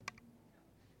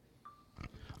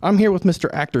I'm here with Mr.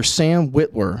 Actor Sam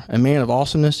Witwer, a man of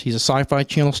awesomeness. He's a Sci-Fi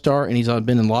Channel star, and he's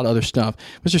been in a lot of other stuff.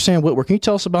 Mr. Sam Witwer, can you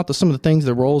tell us about some of the things,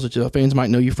 the roles that your fans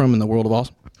might know you from in the world of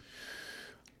awesome?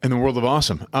 In the world of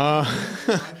awesome, I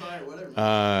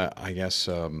guess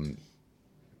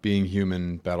Being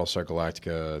Human, Battlestar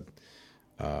Galactica,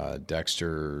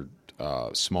 Dexter,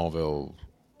 Smallville,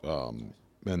 and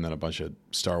then a bunch of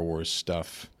Star Wars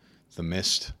stuff. The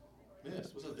Mist. Was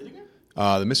that a video game?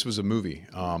 The Mist was a movie,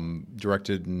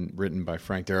 directed and written by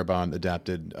Frank Darabont,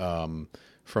 adapted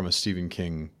from a Stephen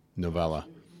King novella.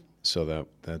 So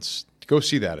that's go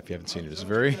see that if you haven't seen it. It's a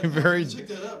very, very,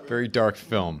 very dark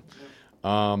film.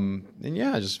 And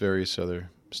yeah, just various other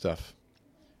stuff.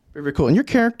 Very, very cool. And your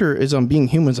character is Being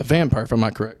Human's a vampire, if I'm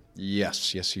not correct.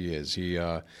 Yes, he is. He,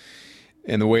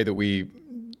 and the way that we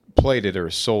played it or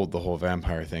sold the whole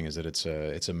vampire thing is that it's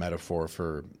a metaphor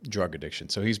for drug addiction.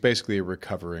 So he's basically a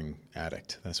recovering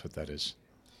addict. That's what that is.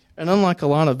 And unlike a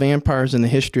lot of vampires in the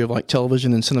history of like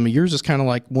television and cinema, yours is kind of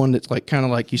like one that's like kind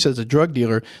of like you said, is a drug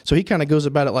dealer. So he kind of goes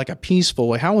about it like a peaceful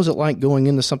way. How was it like going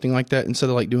into something like that instead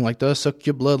of like doing like does suck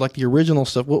your blood like the original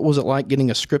stuff? What was it like getting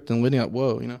a script and living like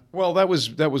whoa, you know? Well, that was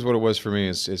what it was for me.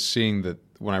 Is seeing that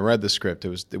when I read the script,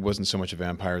 it wasn't so much a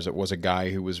vampires. It was a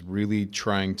guy who was really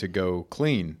trying to go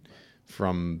clean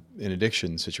from an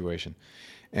addiction situation.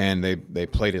 And they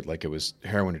played it like it was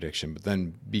heroin addiction. But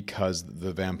then because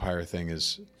the vampire thing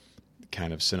is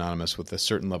kind of synonymous with a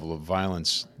certain level of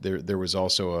violence, there was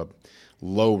also a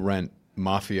low-rent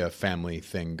mafia family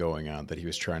thing going on that he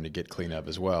was trying to get clean of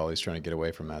as well. He's trying to get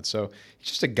away from that. So he's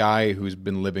just a guy who's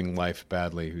been living life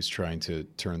badly, who's trying to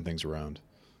turn things around.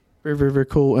 Very, very, very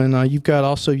cool. And you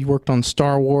worked on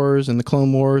Star Wars and the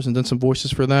Clone Wars and done some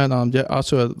voices for that.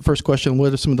 Also, first question,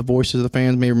 what are some of the voices the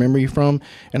fans may remember you from?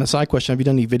 And a side question, have you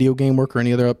done any video game work or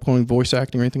any other upcoming voice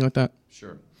acting or anything like that?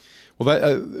 Sure. Well,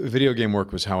 that video game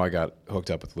work was how I got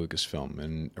hooked up with Lucasfilm.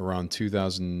 And around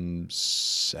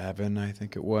 2007, I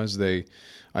think it was, I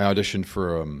auditioned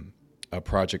for a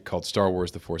project called Star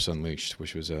Wars: The Force Unleashed,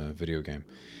 which was a video game.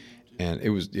 And it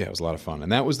was a lot of fun.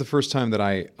 And that was the first time that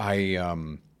I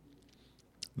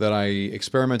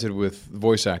experimented with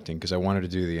voice acting because I wanted to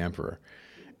do the Emperor.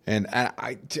 And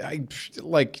I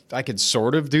could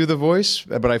sort of do the voice,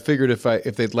 but I figured if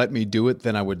they'd let me do it,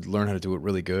 then I would learn how to do it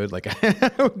really good. Like I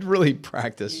would really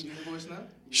practice. Can you do the voice now?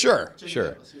 Sure.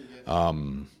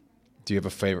 Do you have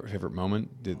a favorite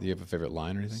moment? Do you have a favorite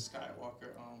line or anything?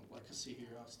 Skywalker, like I see here.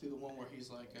 Let's do the one where he's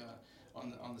like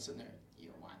on the sitting there. You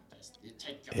want this? You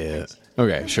take your Yeah.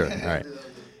 Okay. Sure. All right.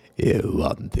 You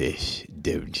want this,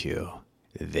 don't you?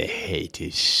 The hate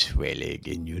is swelling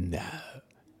in you now.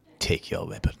 Take your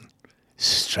weapon.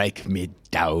 Strike me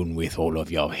down with all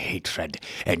of your hatred,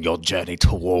 and your journey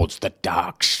towards the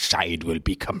dark side will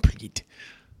be complete.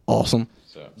 Awesome.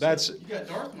 So that's You got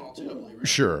Darth Maul too, I believe, right?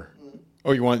 sure.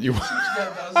 Oh, you want?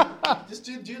 Just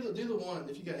do the one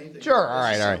if you got anything. Sure. All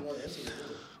right.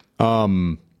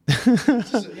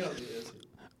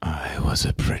 I was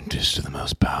apprenticed to the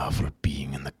most powerful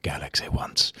being in the galaxy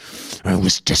once. I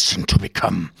was destined to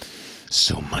become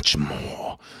so much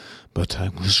more. But I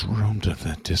was robbed of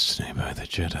that destiny by the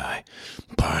Jedi,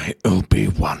 by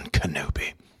Obi-Wan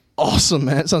Kenobi. Awesome,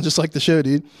 man. It sounds just like the show,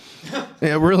 dude. Yeah,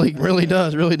 it really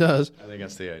does. Really does. I think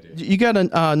that's the idea. You got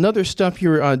another stuff you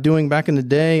were doing back in the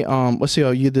day. Let's see.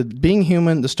 You did Being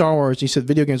Human, the Star Wars. You said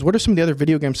video games. What are some of the other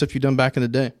video game stuff you've done back in the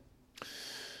day?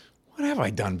 What have I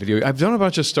done? I've done a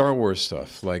bunch of Star Wars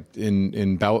stuff, like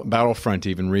in Battlefront.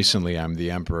 Even recently, I'm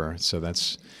the Emperor. So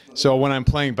when I'm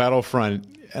playing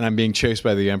Battlefront and I'm being chased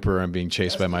by the Emperor, I'm being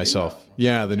chased by myself.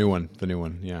 Yeah, the new one.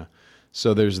 Yeah.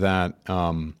 So there's that.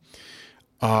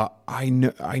 I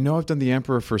know I've done the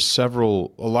Emperor for a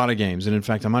lot of games, and in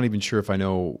fact, I'm not even sure if I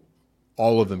know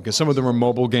all of them because some of them are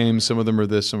mobile games, some of them are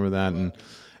this, some are that,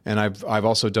 and I've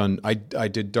also done I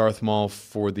did Darth Maul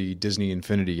for the Disney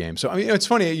Infinity game. So I mean, it's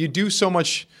funny, you do so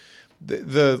much.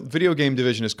 The video game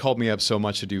division has called me up so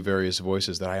much to do various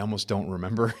voices that I almost don't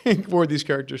remember where these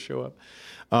characters show up.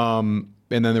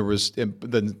 And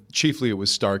then chiefly it was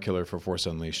Starkiller for Force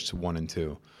Unleashed 1 and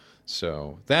 2.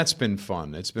 So that's been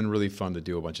fun. It's been really fun to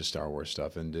do a bunch of Star Wars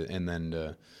stuff and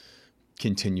then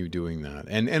continue doing that.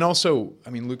 And also, I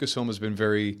mean, Lucasfilm has been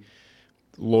very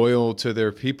loyal to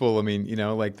their people. I mean,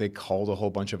 like they called a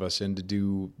whole bunch of us in to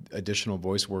do additional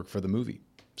voice work for the movie.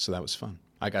 So that was fun.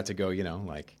 I got to go,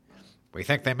 like, we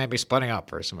think they may be splitting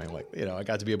up or something like, I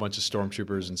got to be a bunch of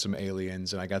stormtroopers and some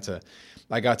aliens, and I got to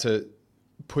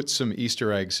put some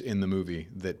Easter eggs in the movie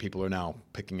that people are now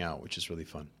picking out, which is really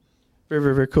fun. Very,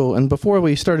 very, very cool. And before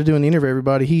we started doing the interview,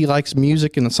 everybody, he likes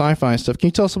music and the sci-fi stuff. Can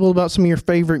you tell us a little about some of your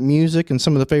favorite music and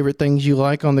some of the favorite things you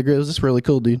like on the grid? This is really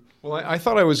cool, dude. Well, I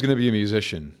thought I was going to be a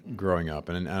musician growing up,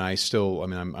 and I still. I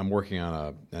mean, I'm working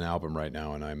on an album right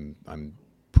now, and I'm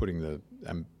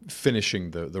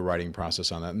finishing the writing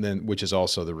process on that, and then which is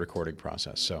also the recording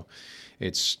process. So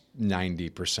it's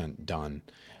 90% done.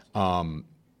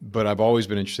 But I've always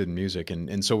been interested in music.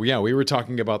 And so, yeah, we were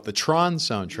talking about the Tron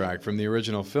soundtrack from the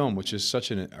original film, which is such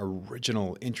an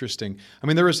original, interesting... I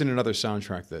mean, there isn't another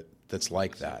soundtrack that's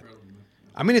like that.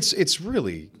 I mean, it's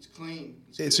really... It's clean.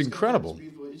 It's incredible.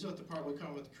 It's not the part we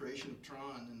come with the creation of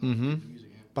Tron and the music.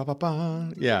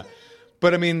 Ba-ba-ba. Yeah.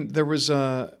 But, I mean, there was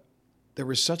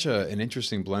such an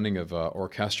interesting blending of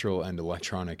orchestral and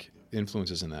electronic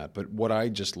influences in that. But what I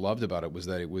just loved about it was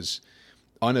that it was...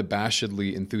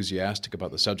 unabashedly enthusiastic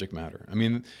about the subject matter. I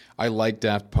mean, I like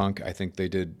Daft Punk. I think they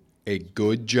did a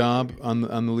good job on the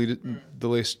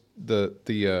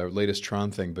latest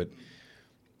Tron thing, but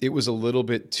it was a little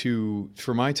bit too,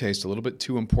 for my taste, a little bit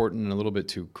too important and a little bit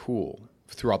too cool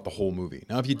throughout the whole movie.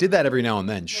 Now, if you did that every now and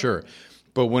then, sure,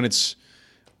 but when it's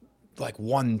like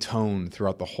one tone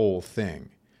throughout the whole thing,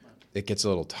 it gets a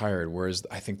little tired. Whereas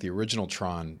I think the original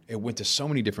Tron, it went to so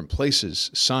many different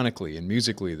places sonically and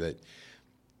musically that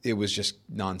it was just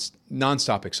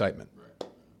nonstop excitement. Right.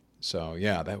 So,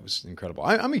 yeah, that was incredible.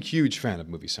 I'm a huge fan of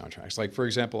movie soundtracks. Like, for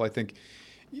example, I think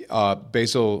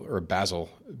Basil,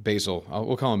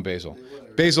 we'll call him Basil.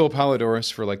 Basil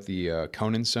Palladores for, like, the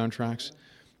Conan soundtracks.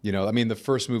 You know, I mean, the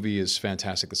first movie is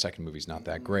fantastic. The second movie is not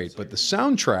that great. But the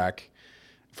soundtrack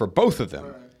for both of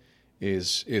them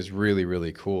is really,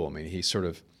 really cool. I mean, he sort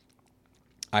of...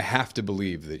 I have to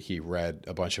believe that he read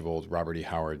a bunch of old Robert E.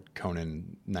 Howard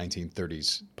Conan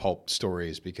 1930s pulp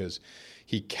stories because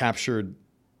he captured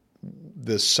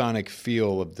the sonic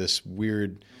feel of this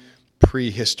weird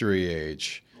prehistory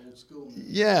age. Old school.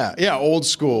 Yeah, old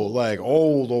school, like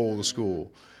old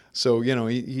school. So, you know,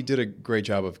 he did a great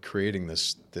job of creating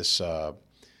this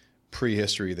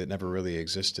prehistory that never really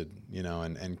existed, you know,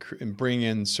 and bring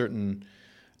in certain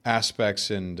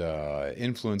aspects and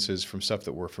influences from stuff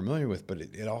that we're familiar with, but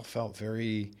it all felt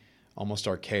very almost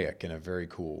archaic in a very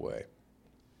cool way.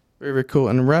 Very, very cool.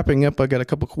 And wrapping up, I got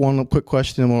one quick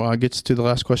question, and we'll get to the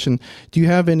last question. Do you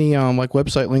have any like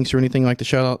website links or anything like to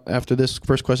shout out after this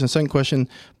first question? Second question,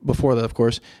 before that, of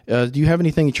course, do you have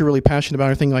anything that you're really passionate about, or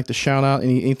anything you like to shout out,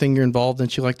 anything you're involved in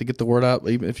that you like to get the word out,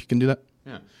 even if you can do that?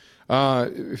 Yeah.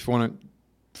 If you want to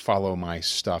follow my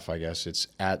stuff, I guess it's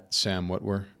at Sam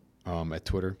Witwer. At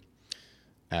Twitter,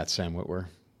 at Sam Witwer,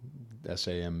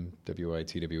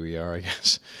 SAMWITWER, I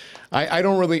guess. I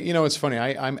don't really, you know, it's funny.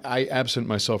 I absent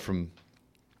myself from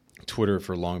Twitter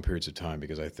for long periods of time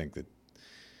because I think that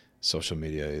social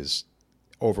media is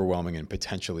overwhelming and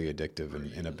potentially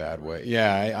addictive in a bad way.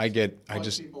 Yeah, I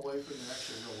just people away from their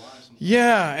actual real lives.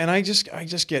 Yeah, and I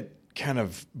just get kind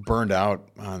of burned out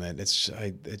on it.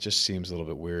 It just seems a little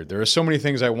bit weird. There are so many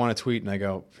things I want to tweet, and I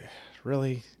go,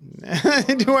 really?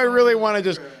 Do I really want to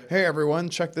just, hey, everyone,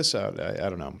 check this out?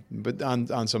 I don't know. But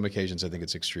on some occasions, I think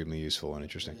it's extremely useful and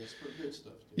interesting.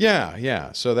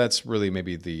 Yeah. So that's really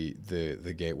maybe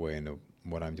the gateway into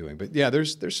what I'm doing. But yeah,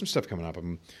 there's some stuff coming up.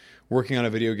 I'm working on a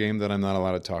video game that I'm not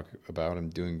allowed to talk about. I'm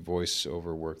doing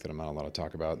voiceover work that I'm not allowed to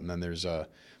talk about. And then there's a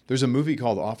movie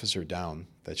called Officer Down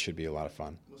that should be a lot of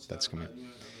fun. That's coming.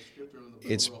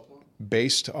 It's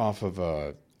based off of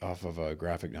a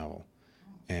graphic novel.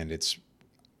 And it's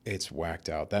whacked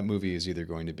out. That movie is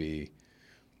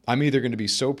I'm either going to be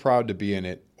so proud to be in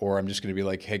it, or I'm just going to be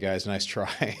like, hey guys, nice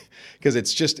try. Because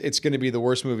it's going to be the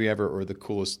worst movie ever, or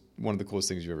one of the coolest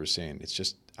things you've ever seen. It's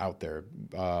just out there.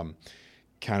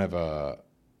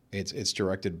 It's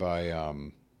directed by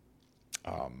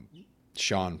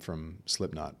Sean from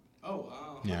Slipknot. Oh,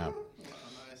 wow. Yeah. Wow,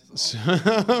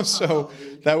 nice. So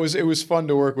it was fun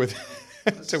to work with,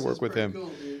 with him.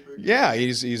 Cool, yeah,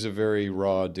 he's a very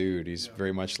raw dude. He's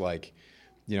very much like,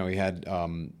 you know, he had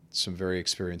some very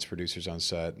experienced producers on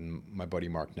set, and my buddy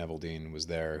Mark Neveldine was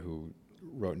there, who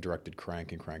wrote and directed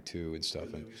Crank and Crank 2 and stuff,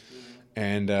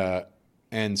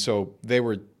 and so they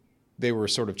were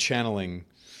sort of channeling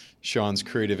Sean's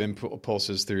creative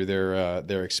impulses through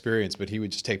their experience. But he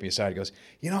would just take me aside. He goes,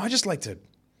 you know,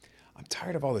 I'm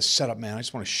tired of all this setup, man. I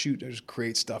just want to shoot. I just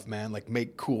create stuff, man. Like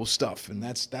make cool stuff, and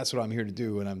that's what I'm here to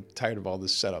do. And I'm tired of all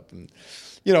this setup. And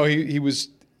you know, he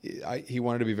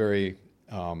wanted to be very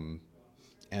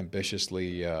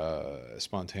ambitiously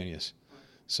spontaneous.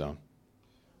 So,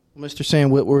 well, Mr.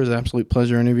 Sam Witwer, it's an absolute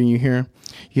pleasure interviewing you here.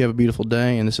 You have a beautiful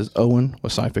day, and this is Owen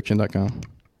with SciFiction.com.